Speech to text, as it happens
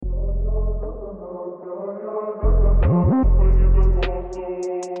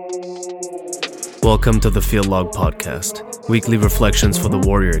Welcome to the Field Log Podcast, weekly reflections for the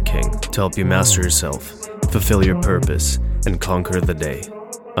Warrior King to help you master yourself, fulfill your purpose, and conquer the day.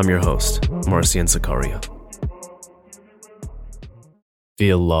 I'm your host, Marcian Zakaria.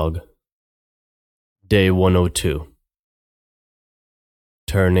 Field Log, Day 102.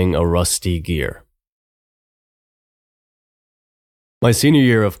 Turning a rusty gear. My senior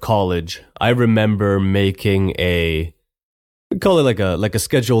year of college, I remember making we call it like a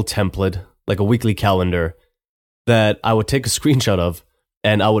schedule template, like a weekly calendar that I would take a screenshot of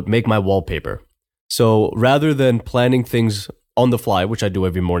and I would make my wallpaper. So rather than planning things on the fly, which I do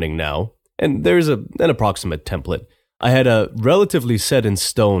every morning now, and there's an approximate template, I had a relatively set in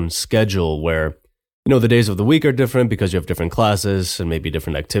stone schedule where, the days of the week are different because you have different classes and maybe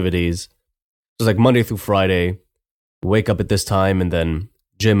different activities. It's like Monday through Friday, wake up at this time and then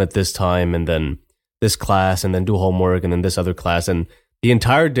gym at this time and then this class and then do homework and then this other class. And the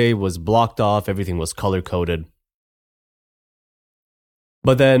entire day was blocked off. Everything was color-coded.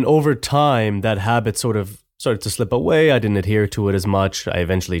 But then over time, that habit sort of started to slip away. I didn't adhere to it as much. I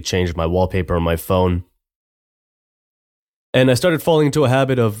eventually changed my wallpaper on my phone. And I started falling into a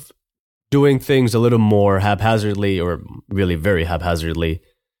habit of doing things a little more haphazardly, or really very haphazardly.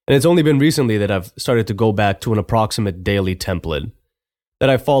 And it's only been recently that I've started to go back to an approximate daily template that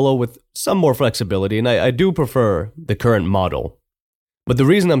I follow with some more flexibility. And I do prefer the current model. But the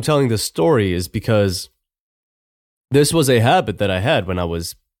reason I'm telling this story is because this was a habit that I had when I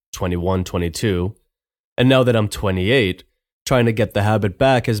was 21, 22. And now that I'm 28, trying to get the habit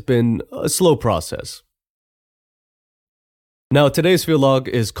back has been a slow process. Now, today's field log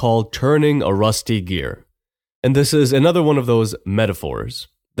is called Turning a Rusty Gear. And this is another one of those metaphors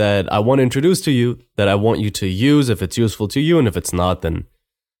that I want to introduce to you, that I want you to use if it's useful to you. And if it's not, then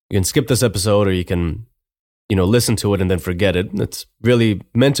you can skip this episode or you can listen to it and then forget it. It's really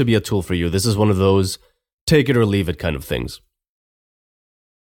meant to be a tool for you. This is one of those take it or leave it kind of things.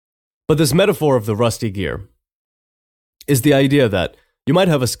 But this metaphor of the rusty gear is the idea that you might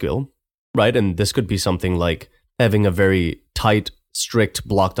have a skill, right? And this could be something like having a very tight, strict,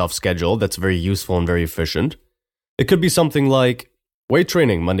 blocked off schedule that's very useful and very efficient. It could be something like weight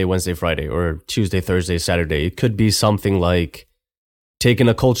training Monday, Wednesday, Friday, or Tuesday, Thursday, Saturday. It could be something like taking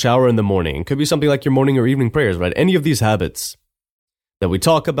a cold shower in the morning. It could be something like your morning or evening prayers, right? Any of these habits that we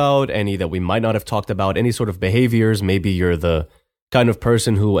talk about, any that we might not have talked about, any sort of behaviors. Maybe you're the kind of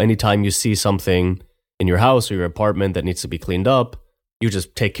person who anytime you see something in your house or your apartment that needs to be cleaned up, you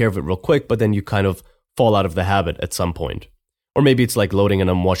just take care of it real quick, but then you kind of fall out of the habit at some point. Or maybe it's like loading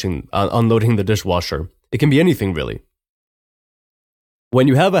and unloading the dishwasher. It can be anything really. When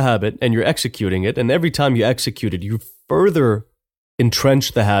you have a habit and you're executing it, and every time you execute it, you further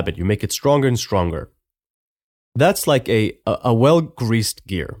entrench the habit. You make it stronger and stronger. That's like a well-greased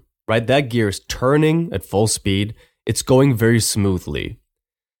gear, right? That gear is turning at full speed. It's going very smoothly.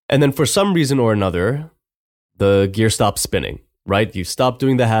 And then for some reason or another, the gear stops spinning, right? You stop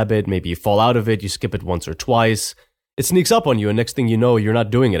doing the habit. Maybe you fall out of it. You skip it once or twice. It sneaks up on you, and next thing you know, you're not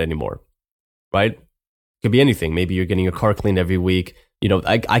doing it anymore, right? It could be anything. Maybe you're getting your car cleaned every week.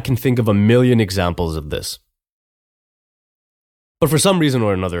 I can think of a million examples of this. But for some reason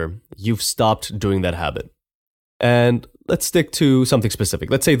or another, you've stopped doing that habit. And let's stick to something specific.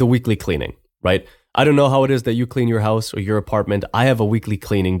 Let's say the weekly cleaning, right? I don't know how it is that you clean your house or your apartment. I have a weekly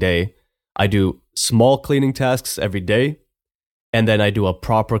cleaning day. I do small cleaning tasks every day. And then I do a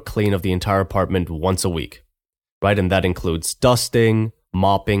proper clean of the entire apartment once a week, right? And that includes dusting,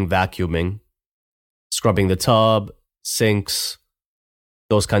 mopping, vacuuming, scrubbing the tub, sinks,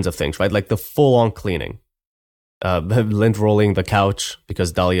 those kinds of things, right? Like the full-on cleaning. Lint rolling the couch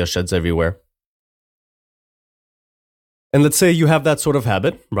because Dahlia sheds everywhere. And let's say you have that sort of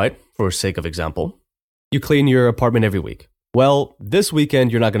habit, right? For sake of example, you clean your apartment every week. Well, this weekend,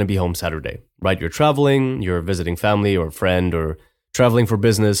 you're not going to be home Saturday, right? You're traveling, you're visiting family or a friend or traveling for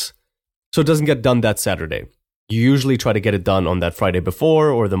business. So it doesn't get done that Saturday. You usually try to get it done on that Friday before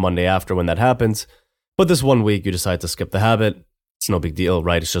or the Monday after when that happens. But this one week, you decide to skip the habit. It's no big deal,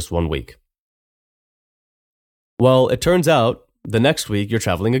 right? It's just 1 week. Well, it turns out the next week you're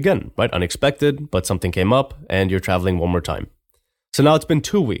traveling again, right? Unexpected, but something came up and you're traveling one more time. So now it's been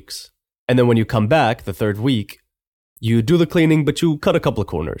 2 weeks. And then when you come back the third week, you do the cleaning, but you cut a couple of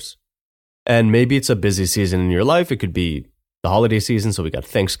corners. And maybe it's a busy season in your life. It could be the holiday season. So we got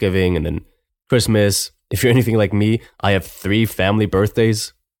Thanksgiving and then Christmas. If you're anything like me, I have 3 family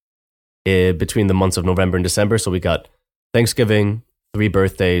birthdays between the months of November and December. So we got Thanksgiving, 3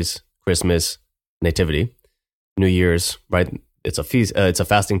 birthdays, Christmas, Nativity. New Year's, right? It's a feast. It's a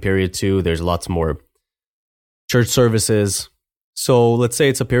fasting period too. There's lots more church services. So let's say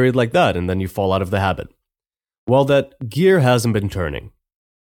it's a period like that, and then you fall out of the habit. Well, that gear hasn't been turning.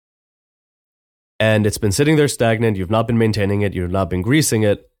 And it's been sitting there stagnant, you've not been maintaining it, you've not been greasing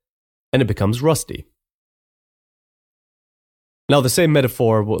it, and it becomes rusty. Now, the same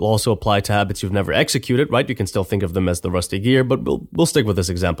metaphor will also apply to habits you've never executed, right? You can still think of them as the rusty gear, but we'll stick with this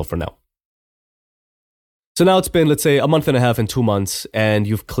example for now. So now it's been, let's say, a month and a half and 2 months, and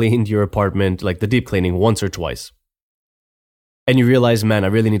you've cleaned your apartment, like the deep cleaning, once or twice. And you realize, man, I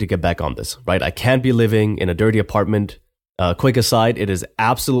really need to get back on this, right? I can't be living in a dirty apartment. Quick aside, it is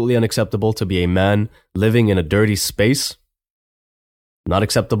absolutely unacceptable to be a man living in a dirty space. Not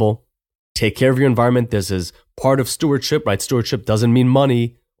acceptable. Take care of your environment. This is part of stewardship, right? Stewardship doesn't mean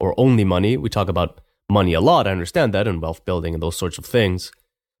money or only money. We talk about money a lot. I understand that, and wealth building and those sorts of things.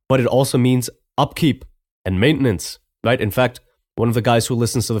 But it also means upkeep and maintenance, right? In fact, one of the guys who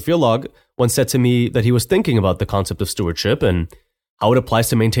listens to the Feel Log once said to me that he was thinking about the concept of stewardship and how it applies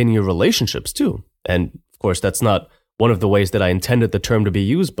to maintaining your relationships too. And of course, that's not one of the ways that I intended the term to be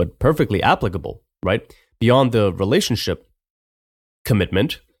used, but perfectly applicable, right? Beyond the relationship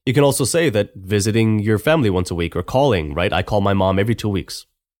commitment, you can also say that visiting your family once a week or calling, right? I call my mom every 2 weeks.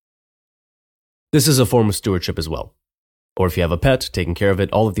 This is a form of stewardship as well. Or if you have a pet, taking care of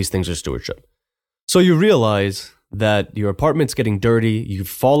it, all of these things are stewardship. So you realize that your apartment's getting dirty, you've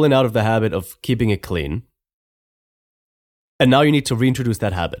fallen out of the habit of keeping it clean, and now you need to reintroduce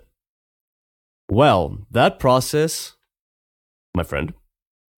that habit. Well, that process, my friend,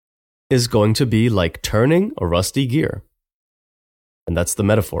 is going to be like turning a rusty gear. And that's the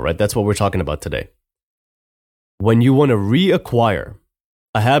metaphor, right? That's what we're talking about today. When you want to reacquire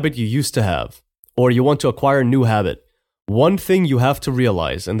a habit you used to have, or you want to acquire a new habit, one thing you have to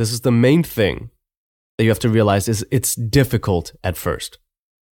realize, and this is the main thing that you have to realize, is it's difficult at first.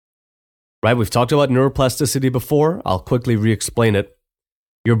 Right? We've talked about neuroplasticity before. I'll quickly re-explain it.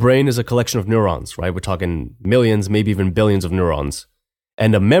 Your brain is a collection of neurons, right? We're talking millions, maybe even billions of neurons.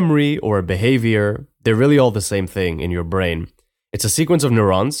 And a memory or a behavior, they're really all the same thing in your brain. It's a sequence of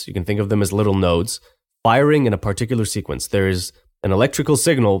neurons. You can think of them as little nodes firing in a particular sequence. There is an electrical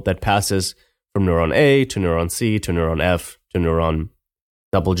signal that passes from neuron A to neuron C to neuron F to neuron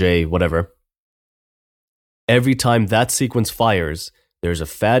double J, whatever. Every time that sequence fires, there's a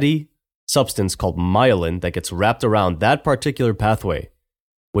fatty substance called myelin that gets wrapped around that particular pathway,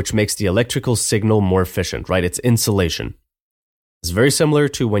 which makes the electrical signal more efficient, right? It's insulation. It's very similar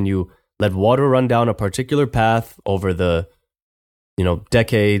to when you let water run down a particular path over the,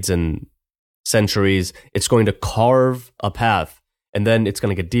 decades and centuries. It's going to carve a path, and then it's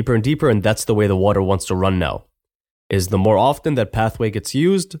going to get deeper and deeper, and that's the way the water wants to run now. Is the more often that pathway gets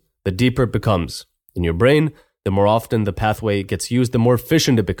used, the deeper it becomes. In your brain, the more often the pathway gets used, the more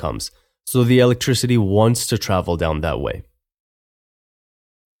efficient it becomes. So the electricity wants to travel down that way.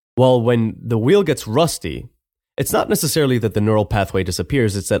 Well, when the wheel gets rusty, it's not necessarily that the neural pathway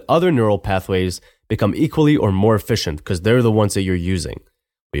disappears, it's that other neural pathways become equally or more efficient because they're the ones that you're using.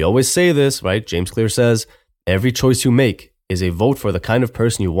 We always say this, right? James Clear says, every choice you make is a vote for the kind of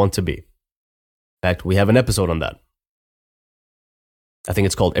person you want to be. In fact, we have an episode on that. I think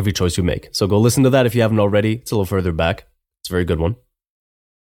it's called Every Choice You Make. So go listen to that if you haven't already. It's a little further back. It's a very good one.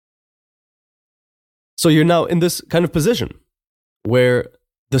 So you're now in this kind of position where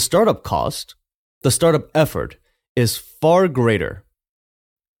the startup cost, the startup effort is far greater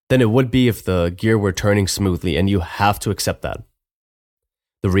than it would be if the gear were turning smoothly, and you have to accept that.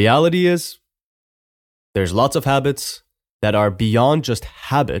 The reality is there's lots of habits that are beyond just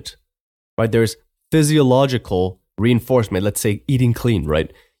habit, right? There's physiological reinforcement. Let's say eating clean,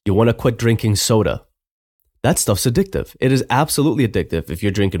 right? You want to quit drinking soda. That stuff's addictive. It is absolutely addictive. If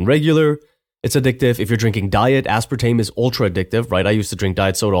you're drinking regular, it's addictive. If you're drinking diet, aspartame is ultra addictive, right? I used to drink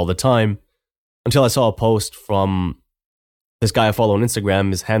diet soda all the time until I saw a post from this guy I follow on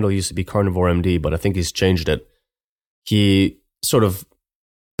Instagram. His handle used to be Carnivore MD, but I think he's changed it. He sort of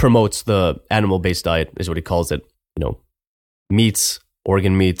promotes the animal-based diet, is what he calls it. Meats,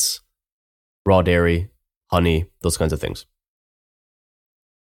 organ meats, raw dairy, honey, those kinds of things.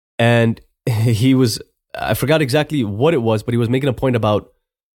 And I forgot exactly what it was, but he was making a point about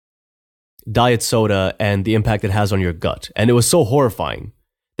diet soda and the impact it has on your gut. And it was so horrifying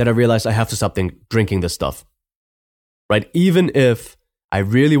that I realized I have to stop drinking this stuff. Right? Even if I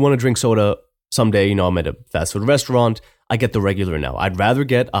really want to drink soda someday, I'm at a fast food restaurant, I get the regular now. I'd rather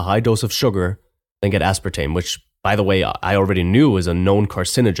get a high dose of sugar than get aspartame, which, by the way, I already knew is a known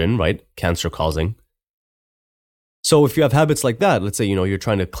carcinogen, right? Cancer causing. So if you have habits like that, let's say, you're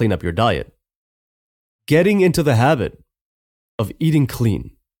trying to clean up your diet, getting into the habit of eating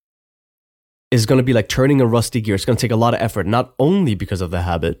clean is going to be like turning a rusty gear. It's going to take a lot of effort, not only because of the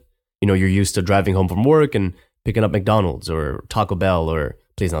habit. You're used to driving home from work and picking up McDonald's or Taco Bell, or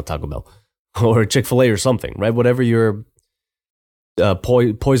please not Taco Bell, or Chick-fil-A or something, right? Whatever your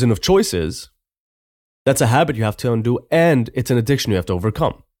poison of choice is, that's a habit you have to undo, and it's an addiction you have to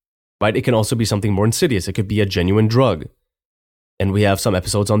overcome, right? It can also be something more insidious. It could be a genuine drug. And we have some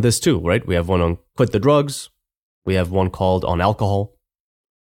episodes on this too, right? We have one on quit the drugs. We have one called on alcohol.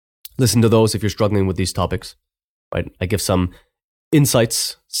 Listen to those if you're struggling with these topics, right? I give some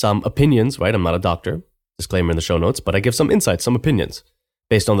insights, some opinions, right? I'm not a doctor, disclaimer in the show notes, but I give some insights, some opinions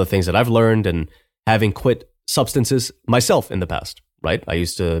based on the things that I've learned and having quit substances myself in the past, right? I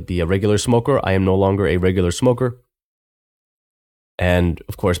used to be a regular smoker. I am no longer a regular smoker. And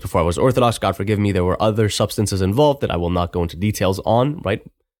of course, before I was Orthodox, God forgive me, there were other substances involved that I will not go into details on, right?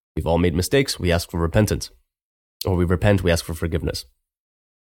 We've all made mistakes. We ask for repentance. Or we repent, we ask for forgiveness.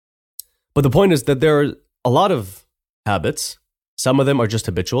 But the point is that there are a lot of habits. Some of them are just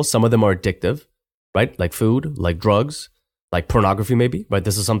habitual. Some of them are addictive, right? Like food, like drugs, like pornography maybe, right?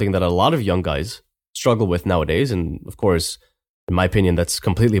 This is something that a lot of young guys struggle with nowadays. And of course, in my opinion, that's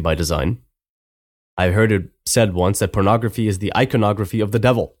completely by design. I heard it said once that pornography is the iconography of the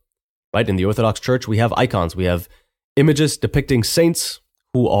devil, right? In the Orthodox Church, we have icons. We have images depicting saints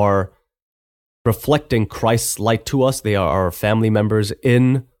who are reflecting Christ's light to us. They are our family members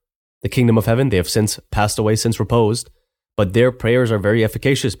in the kingdom of heaven. They have since passed away, since reposed, but their prayers are very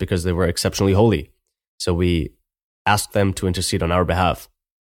efficacious because they were exceptionally holy. So we ask them to intercede on our behalf,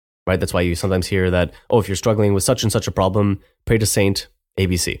 right? That's why you sometimes hear that, oh, if you're struggling with such and such a problem, pray to Saint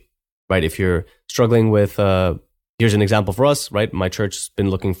ABC. Right, if you're struggling with, here's an example for us, right? My church has been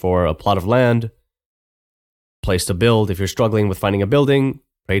looking for a plot of land, place to build. If you're struggling with finding a building,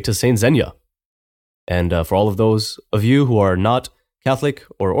 pray to Saint Xenia. And for all of those of you who are not Catholic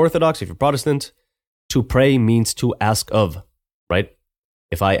or Orthodox, if you're Protestant, to pray means to ask of, right?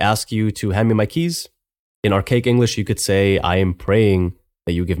 If I ask you to hand me my keys, in archaic English, you could say, I am praying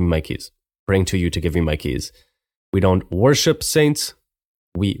that you give me my keys, praying to you to give me my keys. We don't worship saints.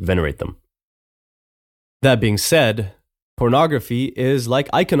 We venerate them. That being said, pornography is like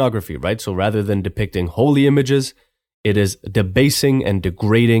iconography, right? So rather than depicting holy images, it is debasing and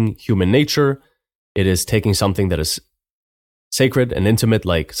degrading human nature. It is taking something that is sacred and intimate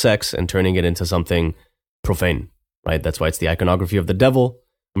like sex and turning it into something profane, right? That's why it's the iconography of the devil.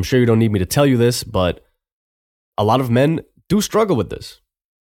 I'm sure you don't need me to tell you this, but a lot of men do struggle with this,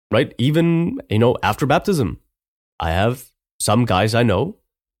 right? Even, after baptism. I have some guys I know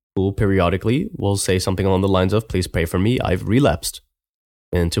who periodically will say something along the lines of, please pray for me, I've relapsed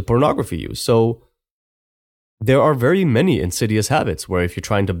into pornography use. So there are very many insidious habits where if you're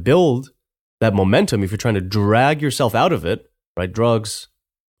trying to build that momentum, if you're trying to drag yourself out of it, right? Drugs,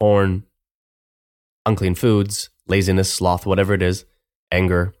 porn, unclean foods, laziness, sloth, whatever it is,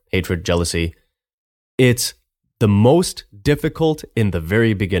 anger, hatred, jealousy, it's the most difficult in the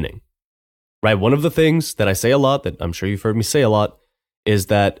very beginning, right? One of the things that I say a lot, that I'm sure you've heard me say a lot, is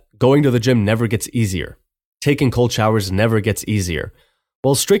that going to the gym never gets easier. Taking cold showers never gets easier.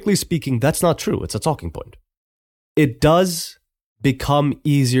 Well, strictly speaking, that's not true. It's a talking point. It does become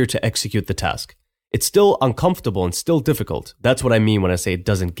easier to execute the task. It's still uncomfortable and still difficult. That's what I mean when I say it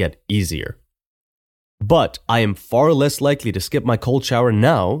doesn't get easier. But I am far less likely to skip my cold shower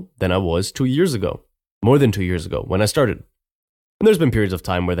now than I was 2 years ago. More than 2 years ago when I started. And there's been periods of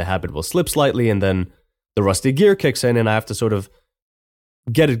time where the habit will slip slightly and then the rusty gear kicks in and I have to sort of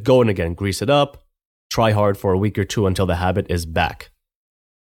get it going again, grease it up, try hard for a week or two until the habit is back.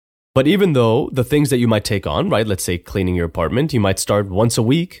 But even though the things that you might take on, right, let's say cleaning your apartment, you might start once a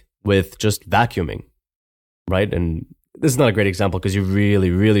week with just vacuuming, right? And this is not a great example because you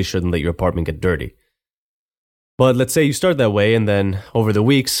really, really shouldn't let your apartment get dirty. But let's say you start that way and then over the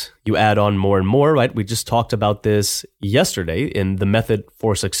weeks, you add on more and more, right? We just talked about this yesterday in the method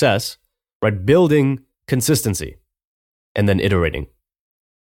for success, right? Building consistency and then iterating.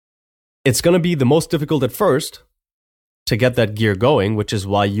 It's going to be the most difficult at first to get that gear going, which is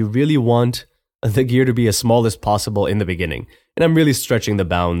why you really want the gear to be as small as possible in the beginning. And I'm really stretching the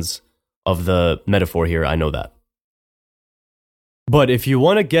bounds of the metaphor here, I know that. But if you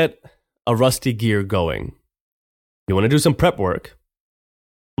want to get a rusty gear going, you want to do some prep work,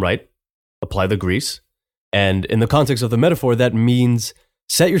 right? Apply the grease. And in the context of the metaphor, that means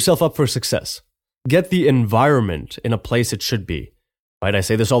set yourself up for success. Get the environment in a place it should be. Right? I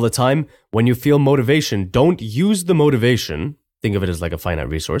say this all the time. When you feel motivation, don't use the motivation. Think of it as like a finite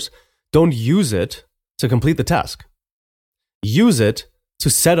resource. Don't use it to complete the task. Use it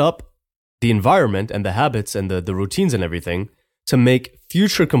to set up the environment and the habits and the routines and everything to make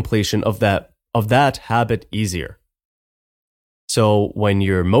future completion of that of that habit easier. So when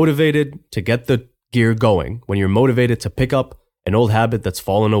you're motivated to get the gear going, when you're motivated to pick up an old habit that's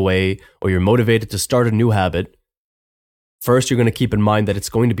fallen away, or you're motivated to start a new habit, first, you're going to keep in mind that it's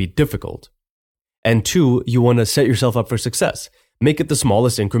going to be difficult. And two, you want to set yourself up for success. Make it the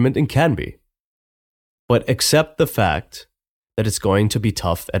smallest increment it can be. But accept the fact that it's going to be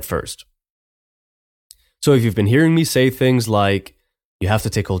tough at first. So if you've been hearing me say things like, you have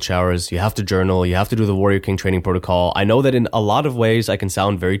to take cold showers, you have to journal, you have to do the Warrior King training protocol, I know that in a lot of ways I can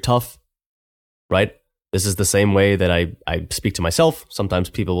sound very tough, right? This is the same way that I speak to myself.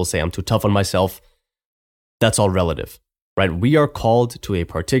 Sometimes people will say I'm too tough on myself. That's all relative, right? We are called to a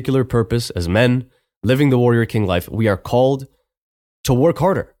particular purpose as men, living the Warrior King life. We are called to work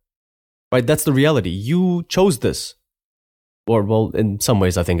harder, right? That's the reality. You chose this. Or, well, in some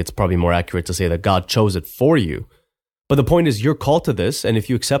ways, I think it's probably more accurate to say that God chose it for you. But the point is, you're called to this, and if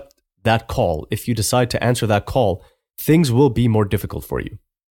you accept that call, if you decide to answer that call, things will be more difficult for you.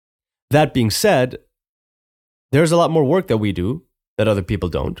 That being said, there's a lot more work that we do that other people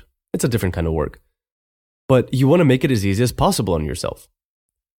don't. It's a different kind of work. But you want to make it as easy as possible on yourself.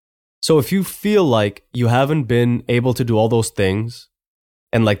 So if you feel like you haven't been able to do all those things,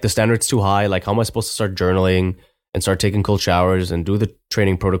 and like the standard's too high, like how am I supposed to start journaling and start taking cold showers and do the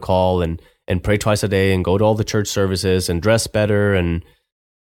training protocol and pray twice a day and go to all the church services and dress better and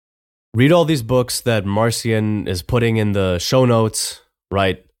read all these books that Marcian is putting in the show notes,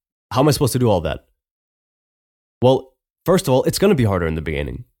 right? How am I supposed to do all that? Well, first of all, it's going to be harder in the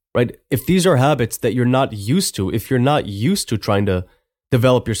beginning, right? If these are habits that you're not used to, if you're not used to trying to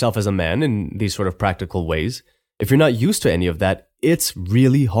develop yourself as a man in these sort of practical ways, if you're not used to any of that, it's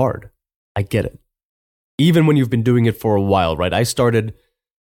really hard. I get it. Even when you've been doing it for a while, right? I started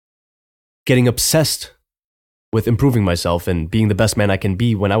getting obsessed with improving myself and being the best man I can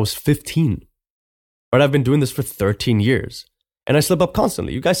be when I was 15. Right? I've been doing this for 13 years. And I slip up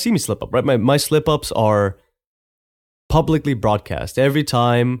constantly. You guys see me slip up, right? My slip-ups are publicly broadcast. Every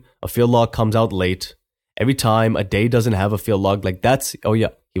time a field log comes out late, every time a day doesn't have a field log, like that's, oh yeah,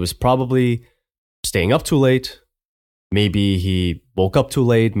 he was probably staying up too late. Maybe he woke up too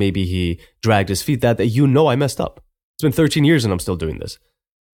late. Maybe he dragged his feet that day. You know I messed up. It's been 13 years and I'm still doing this.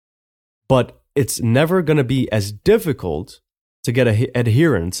 But it's never going to be as difficult to get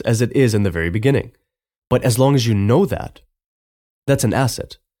adherence as it is in the very beginning. But as long as you know that, that's an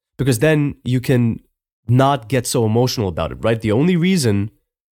asset. Because then you can not get so emotional about it, right? The only reason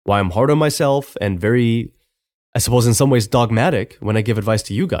why I'm hard on myself and very, I suppose in some ways dogmatic when I give advice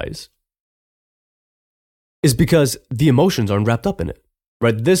to you guys is because the emotions aren't wrapped up in it,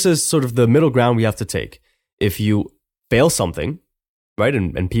 right? This is sort of the middle ground we have to take. If you fail something, right,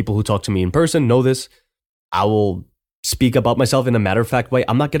 and people who talk to me in person know this, I will speak about myself in a matter-of-fact way.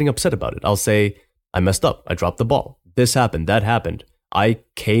 I'm not getting upset about it. I'll say, I messed up. I dropped the ball. This happened. That happened. I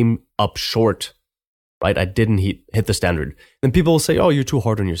came up short, right? I didn't hit the standard. Then people will say, oh, you're too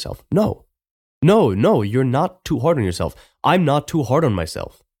hard on yourself. No, you're not too hard on yourself. I'm not too hard on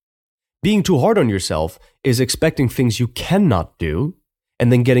myself. Being too hard on yourself is expecting things you cannot do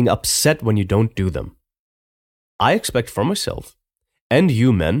and then getting upset when you don't do them. I expect from myself, and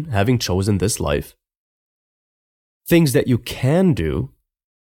you men, having chosen this life, things that you can do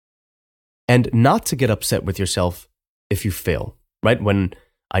and not to get upset with yourself if you fail, right? When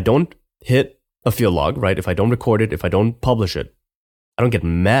I don't hit a field log, right? If I don't record it, if I don't publish it, I don't get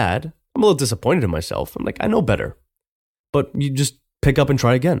mad. I'm a little disappointed in myself. I'm like, I know better. But you just pick up and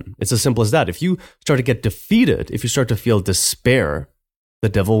try again. It's as simple as that. If you start to get defeated, if you start to feel despair, the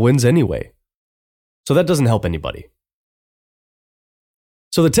devil wins anyway. So that doesn't help anybody.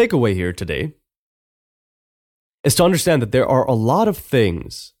 So the takeaway here today is to understand that there are a lot of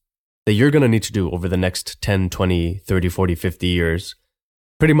things that you're going to need to do over the next 10, 20, 30, 40, 50 years,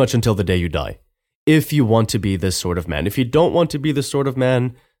 pretty much until the day you die, if you want to be this sort of man. If you don't want to be this sort of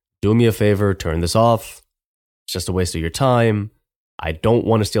man, do me a favor, turn this off. It's just a waste of your time. I don't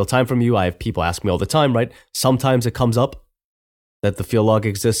want to steal time from you. I have people ask me all the time, right? Sometimes it comes up that the field log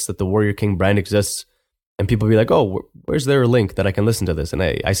exists, that the Warrior King brand exists, and people be like, oh, where's there a link that I can listen to this? And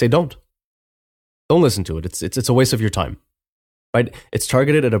I say, don't listen to it. It's a waste of your time, right? It's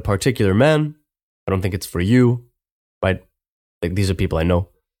targeted at a particular man. I don't think it's for you, right? Like, these are people I know.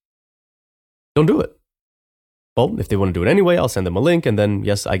 Don't do it. Well, if they want to do it anyway, I'll send them a link, and then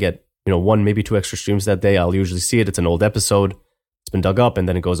yes, I get, 1, maybe 2 extra streams that day. I'll usually see it. It's an old episode. It's been dug up, and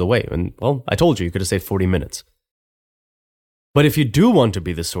then it goes away. And well, I told you could have saved 40 minutes. But if you do want to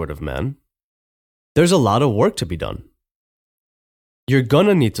be this sort of man, there's a lot of work to be done. You're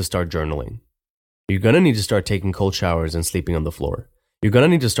gonna need to start journaling. You're gonna need to start taking cold showers and sleeping on the floor. you're going to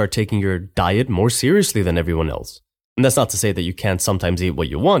need to start taking your diet more seriously than everyone else. And that's not to say that you can't sometimes eat what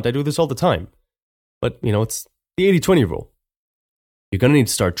you want. I do this all the time. But, it's the 80-20 rule. You're going to need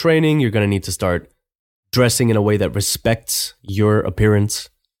to start training. You're going to need to start dressing in a way that respects your appearance.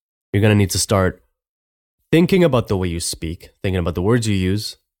 You're going to need to start thinking about the way you speak, thinking about the words you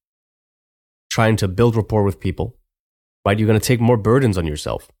use, trying to build rapport with people, right? You're going to take more burdens on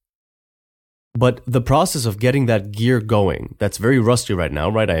yourself. But the process of getting that gear going, that's very rusty right now,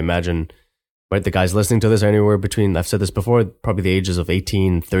 right? I imagine, right, the guys listening to this are anywhere between, I've said this before, probably the ages of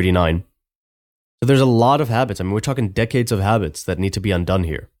 18, 39. So there's a lot of habits. I mean, we're talking decades of habits that need to be undone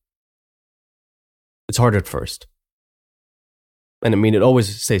here. It's hard at first. And I mean, it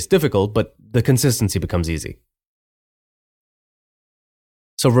always stays difficult, but the consistency becomes easy.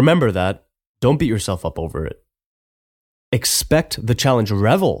 So remember that. Don't beat yourself up over it. Expect the challenge.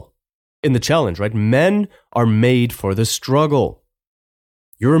 Revel in the challenge, right? Men are made for the struggle.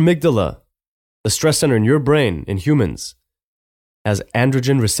 Your amygdala, the stress center in your brain in humans, has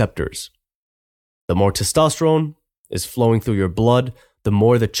androgen receptors. The more testosterone is flowing through your blood, the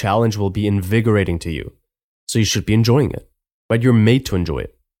more the challenge will be invigorating to you. So you should be enjoying it, right? You're made to enjoy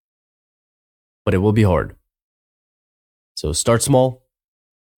it. But it will be hard. So start small.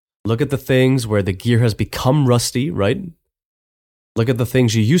 Look at the things where the gear has become rusty, right? Look at the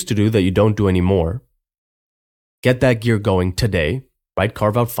things you used to do that you don't do anymore. Get that gear going today, right?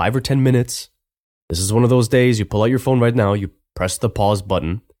 Carve out 5 or 10 minutes. This is one of those days you pull out your phone right now, you press the pause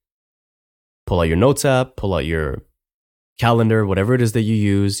button, pull out your notes app, pull out your calendar, whatever it is that you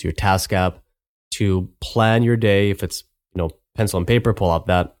use, your task app, to plan your day. If it's, pencil and paper, pull out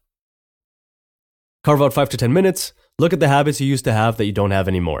that. Carve out 5 to 10 minutes. Look at the habits you used to have that you don't have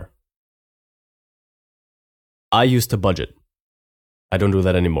anymore. I used to budget. I don't do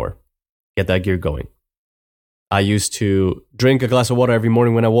that anymore. Get that gear going. I used to drink a glass of water every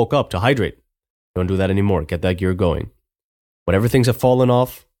morning when I woke up to hydrate. Don't do that anymore. Get that gear going. Whatever things have fallen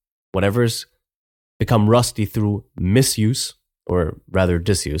off, whatever's become rusty through misuse, or rather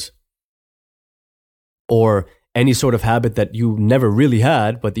disuse, or any sort of habit that you never really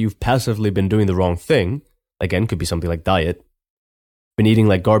had, but that you've passively been doing the wrong thing. Again, could be something like diet. Been eating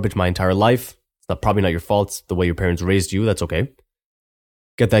like garbage my entire life. It's probably not your fault. It's the way your parents raised you. That's okay.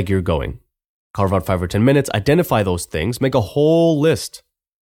 Get that gear going. Carve out 5 or 10 minutes. Identify those things. Make a whole list.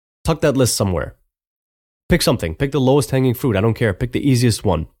 Tuck that list somewhere. Pick something. Pick the lowest hanging fruit. I don't care. Pick the easiest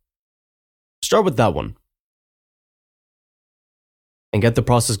one. Start with that one. And get the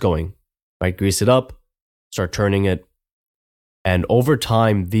process going. Right? Grease it up. Start turning it. And over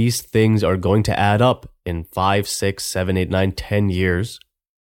time, these things are going to add up in 5, 6, 7, 8, 9, 10 years.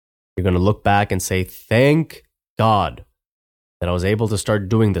 You're going to look back and say, thank God that I was able to start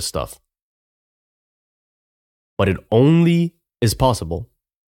doing this stuff. But it only is possible.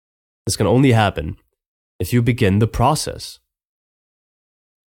 This can only happen if you begin the process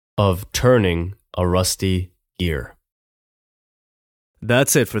of turning a rusty gear.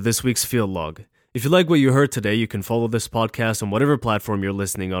 That's it for this week's Field Log. If you like what you heard today, you can follow this podcast on whatever platform you're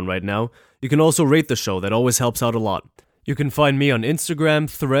listening on right now. You can also rate the show. That always helps out a lot. You can find me on Instagram,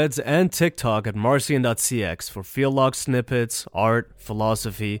 Threads, and TikTok at marcian.cx for Field Log snippets, art,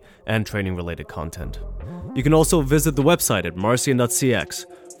 philosophy, and training-related content. You can also visit the website at marcian.cx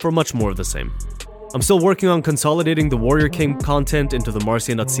for much more of the same. I'm still working on consolidating the Warrior King content into the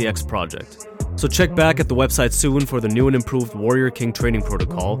marcian.cx project. So check back at the website soon for the new and improved Warrior King training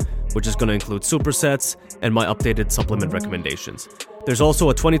protocol, which is going to include supersets and my updated supplement recommendations. There's also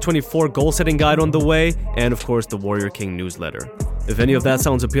a 2024 goal-setting guide on the way, and of course the Warrior King newsletter. If any of that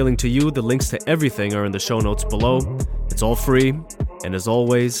sounds appealing to you, the links to everything are in the show notes below. It's all free, and as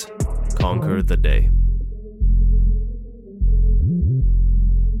always, conquer the day.